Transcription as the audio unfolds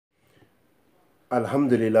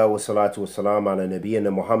Alhamdulillah wa salatu wa salam ala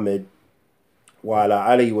nabiyyina Muhammad wa ala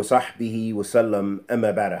alihi wa sahbihi wa sallam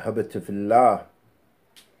amma ba'da. Habatu fillah.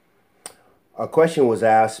 A question was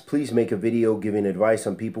asked, please make a video giving advice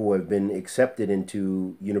on people who have been accepted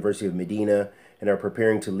into University of Medina and are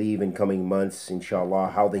preparing to leave in coming months, inshallah,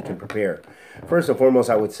 how they can prepare. First and foremost,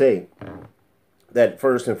 I would say that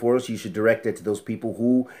first and foremost, you should direct it to those people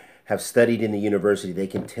who have studied in the university. They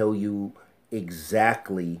can tell you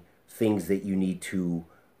exactly things that you need to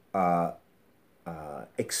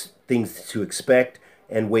things to expect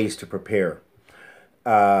and ways to prepare.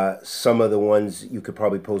 Some of the ones you could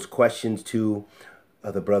probably pose questions to,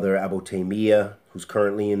 the brother Abu Taymiyyah, who's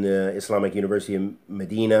currently in the Islamic University of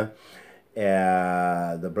Medina,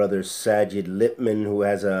 the brother Sajid Lipman, who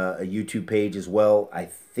has a YouTube page as well. I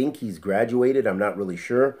think he's graduated, I'm not really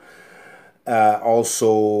sure.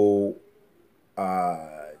 Also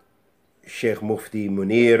Sheikh Mufti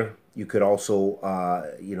Munir, you could also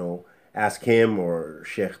ask him, or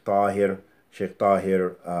Sheikh Tahir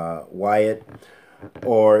Wyatt,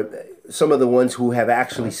 or some of the ones who have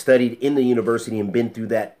actually studied in the university and been through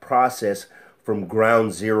that process from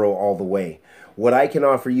ground zero all the way. What I can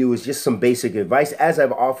offer you is just some basic advice, as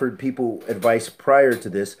I've offered people advice prior to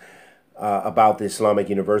this about the Islamic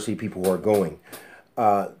University, people who are going.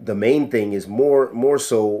 The main thing is more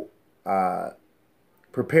so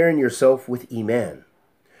preparing yourself with Iman.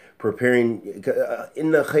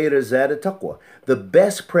 Inna khayra zada taqwa. The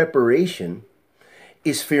best preparation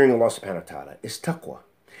is fearing Allah subhanahu wa ta'ala, is taqwa,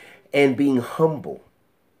 and being humble,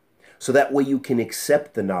 so that way you can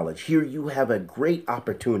accept the knowledge. Here you have a great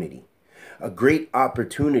opportunity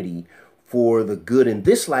for the good in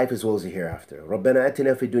this life as well as the hereafter. رَبَّنَا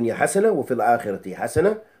آتِنَا فِي الدُّنْيَا حَسَنَةً وَفِي الْآخِرَةِ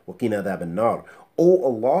حَسَنَةً وَقِنَا عَذَابَ النَّارِ. O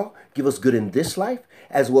Allah, give us good in this life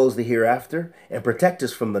as well as the hereafter, and protect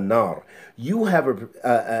us from the nar. You have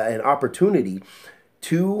an opportunity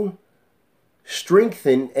to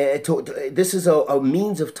strengthen, this is a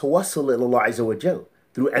means of tawassul ila Allah Azza wa Jal,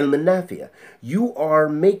 through ilm al-nafiya. You are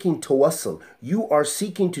making tawassul. You are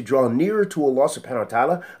seeking to draw nearer to Allah subhanahu wa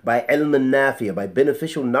ta'ala by ilm al-nafiya, by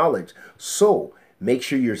beneficial knowledge. So make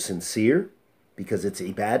sure you're sincere, because it's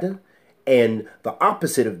ibadah. And the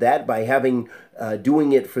opposite of that, by having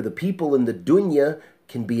doing it for the people in the dunya,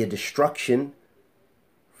 can be a destruction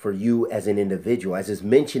for you as an individual, as is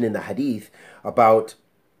mentioned in the hadith about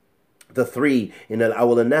the three. In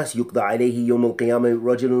al-awwal an-nas yuqda alayhi yawm al-qiyamah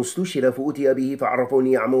rajulun istushhida fa utiya bihi fa'arafu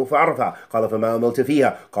ni'amahu fa'arafa qala fama amalta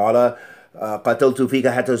fiha qala qataltu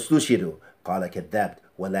fika hatta istushhidu qala kadhabt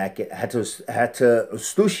walakin hatta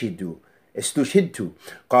استشهدت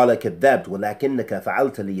قال كذبت ولكنك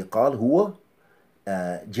فعلت لي قال هو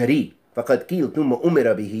جريء فقد قيل ثم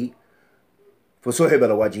أمر به فسحب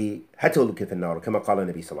على وجهه حتى ألقي في النار كما قال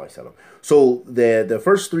النبي صلى الله عليه وسلم. So the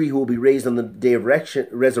first three who will be raised on the day of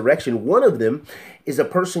resurrection, one of them is a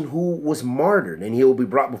person who was martyred, and he will be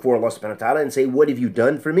brought before Allah subhanahu wa ta'ala and say, what have you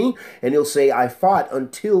done for me? And he'll say, I fought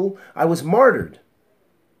until I was martyred.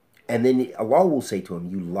 And then Allah will say to him,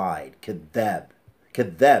 you lied.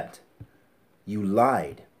 كذبت. You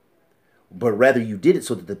lied, but rather you did it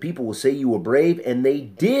so that the people will say you were brave, and they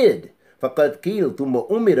did. فَقَدْ قِيلْ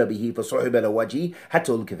ثُمَّ أُمِرَ بِهِ فَصُحِبَ عَلَى وَجْهِهِ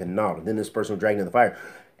حَتَّى أُلْقِيَ فِي النَّارِ. Then this person was dragged in the fire.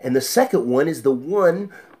 And the second one is the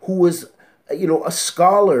one who was, a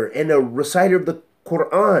scholar and a reciter of the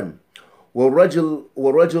Quran. وَرَجُلٌ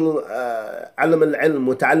عَلَمَ الْعِلْمِ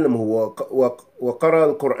وَتَعَلَّمَهُ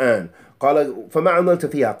وَقَرَأَ الْقُرْآنِ قال فما عملت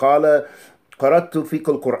فيها قال قرأت فيك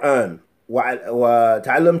القرآن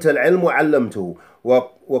وتعلمت العلم وعلمته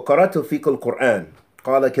وقرأت فيك القرآن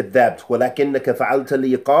قال كذبت ولكنك فعلت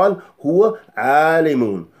لي قال هو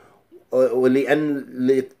عالم ولأن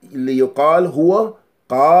ليقال هو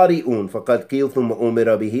قارئ فقد قيل ثم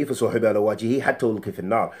أمر به فسحب على وجهه حتى ألقي في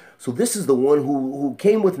النار. So this is the one who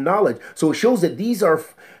came with knowledge. So it shows that these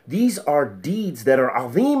are deeds that are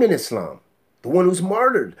azim in Islam. The one who's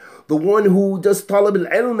martyred, the one who does talab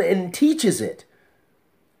al-ilm and teaches it.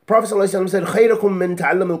 Prophet ﷺ said, خَيْرَكُمْ مَنْ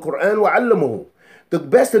تَعَلَّمَ الْقُرْآنَ وَعَلَّمَهُ. The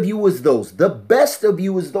best of you is those. The best of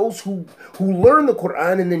you is those who learn the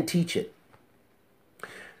Quran and then teach it.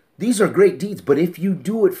 These are great deeds, but if you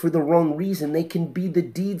do it for the wrong reason, they can be the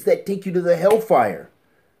deeds that take you to the hellfire.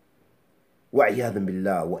 وَعِيَاذًا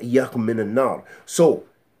بِاللَّهِ وَإِيَّاكُمْ مِنَ النَّارِ. So,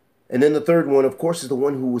 and then the third one, of course, is the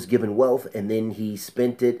one who was given wealth and then he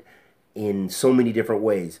spent it in so many different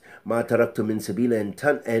ways. ما تركت من سبيل أن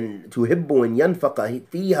تحب أن ينفق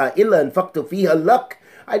فيها إلا أنفقت فيها لك.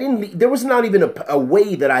 There was not even a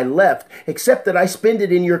way that I left except that I spent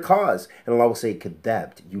it in your cause. And Allah will say,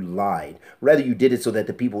 كذبت, you lied. Rather you did it so that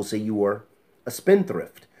the people will say you were a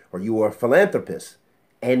spendthrift or you were a philanthropist.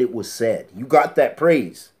 And it was said. You got that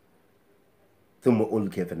praise.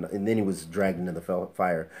 And then he was dragged into the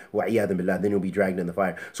fire. Then he'll be dragged in the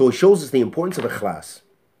fire. So it shows us the importance of ikhlas.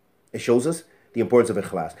 It shows us the importance of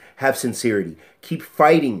ikhlas. Have sincerity. Keep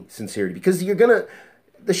fighting sincerity. Because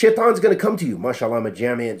the shaitan's going to come to you. MashaAllah, I'm a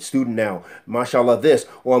Jamiat student now. MashaAllah this.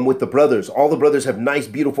 Or I'm with the brothers. All the brothers have nice,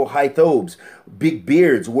 beautiful high thobes, big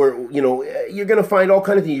beards. Where, you're going to find all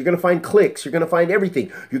kind of things. You're going to find cliques. You're going to find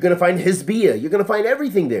everything. You're going to find hizbiyah. You're going to find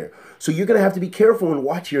everything there. So you're going to have to be careful and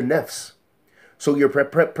watch your nafs. So your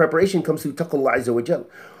preparation comes through taqwa Azza wa Jal.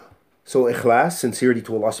 So ikhlas, sincerity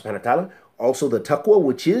to Allah subhanahu wa ta'ala. Also the taqwa,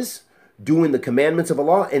 which is doing the commandments of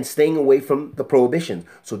Allah and staying away from the prohibitions.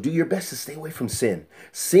 So do your best to stay away from sin.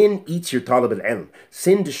 Sin eats your talib al-ilm.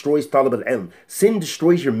 Sin destroys talib al-ilm. Sin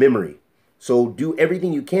destroys your memory. So do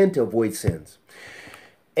everything you can to avoid sins.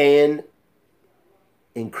 And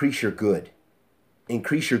increase your good.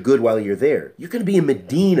 Increase your good while you're there. You're going to be in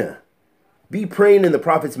Medina. Be praying in the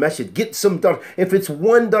Prophet's masjid. Get some dars. If it's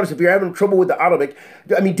one dars, if you're having trouble with the Arabic,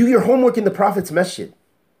 do your homework in the Prophet's masjid.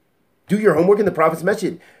 Do your homework in the Prophet's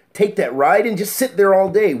masjid. Take that ride and just sit there all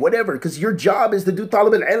day, whatever, because your job is to do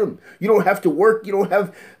talib al-ilm. You don't have to work. You don't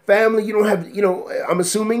have family. You don't have, I'm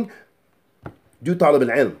assuming. Do talib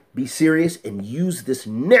al-ilm. Be serious and use this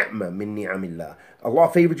ni'mah min ni'amillah.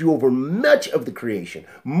 Allah favored you over much of the creation,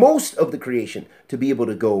 most of the creation, to be able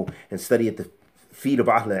to go and study at the feet of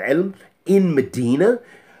Ahl al-ilm in Medina,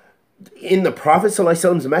 in the Prophet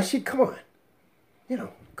ﷺ's masjid. Come on.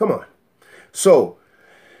 Come on. So,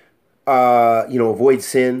 avoid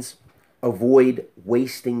sins, avoid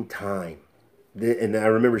wasting time. And I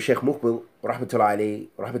remember Sheikh Muqbil, rahmatullahi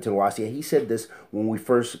alayhi, he said this when we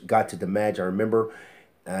first got to the Damaj. I remember,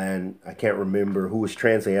 and I can't remember who was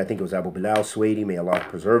translating. I think it was Abu Bilal Swadi, may Allah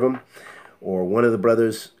preserve him, or one of the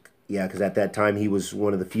brothers. Yeah, because at that time he was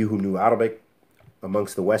one of the few who knew Arabic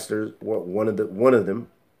amongst the Westerners, one of them.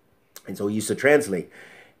 And so he used to translate.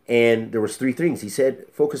 And there was three things. He said,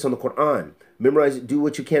 focus on the Quran, memorize it, do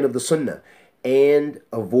what you can of the Sunnah, and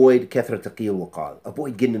avoid kathrat taqil waqal.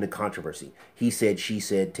 Avoid getting into controversy. He said, she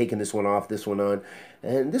said, taking this one off, this one on.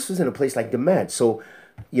 And this was in a place like Damaj. So,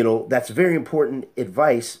 that's very important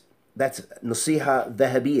advice. That's nasiha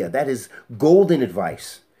dhahabiyah. That is golden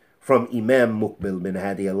advice from Imam Muqbil bin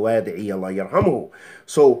Hadi al-Wadi'i, Allah yarhamuhu.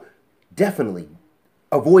 So definitely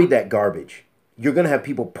avoid that garbage. You're going to have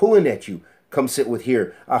people pulling at you. Come sit with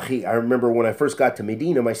here. Akhi, I remember when I first got to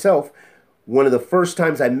Medina myself, one of the first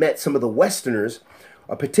times I met some of the Westerners,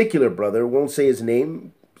 a particular brother, won't say his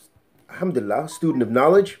name, alhamdulillah, student of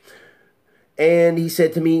knowledge, and he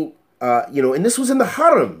said to me, and this was in the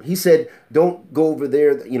Haram, he said, don't go over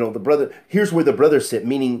there, the brother, here's where the brothers sit,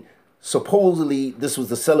 meaning supposedly this was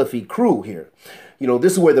the Salafi crew here.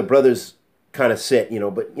 This is where the brothers kind of sit,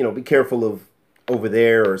 but, be careful of over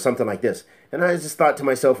there or something like this. And I just thought to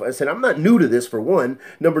myself, I said, I'm not new to this, for one.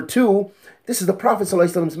 Number two, this is the Prophet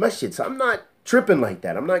ﷺ's masjid, so I'm not tripping like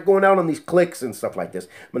that. I'm not going out on these cliques and stuff like this.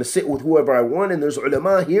 I'm going to sit with whoever I want, and there's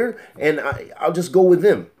ulama here, and I'll just go with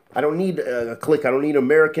them. I don't need a clique. I don't need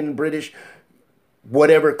American, British,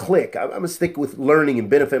 whatever clique. I'm going to stick with learning and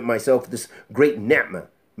benefit myself this great ni'mah,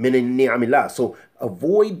 min ni'amillah. So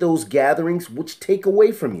avoid those gatherings which take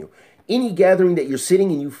away from you. Any gathering that you're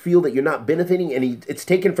sitting and you feel that you're not benefiting, and it's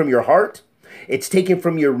taken from your heart, it's taken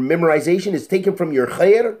from your memorization, it's taken from your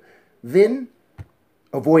khair, then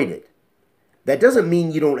avoid it. That doesn't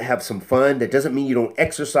mean you don't have some fun. That doesn't mean you don't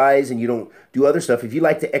exercise and you don't do other stuff. If you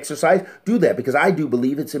like to exercise, do that, because I do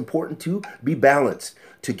believe it's important to be balanced,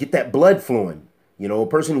 to get that blood flowing. A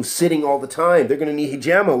person who's sitting all the time, they're going to need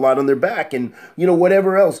hijama a lot on their back and,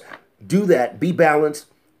 whatever else. Do that. Be balanced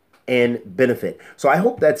and benefit. So I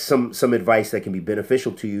hope that's some advice that can be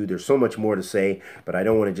beneficial to you. There's so much more to say, but I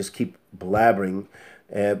don't want to just keep blabbering.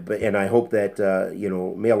 And I hope that,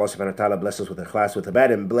 may Allah subhanahu wa ta'ala bless us with ikhlas, with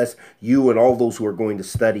ibadah, and bless you and all those who are going to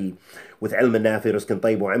study with ilm nafi, rizqan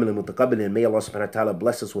tayyib, wa amalan mutaqabbal, and may Allah subhanahu wa ta'ala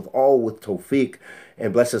bless us with tawfiq,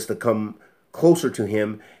 and bless us to come closer to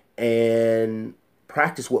Him and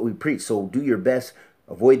practice what we preach. So do your best,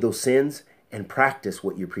 avoid those sins, and practice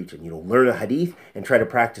what you're preaching. Learn a hadith and try to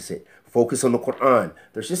practice it. Focus on the Quran.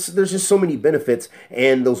 There's just so many benefits.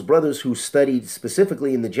 And those brothers who studied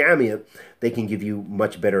specifically in the Jamia, they can give you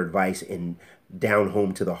much better advice and down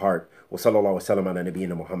home to the heart. Wa sallallahu wa sallam ala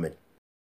nabiyyina Muhammad.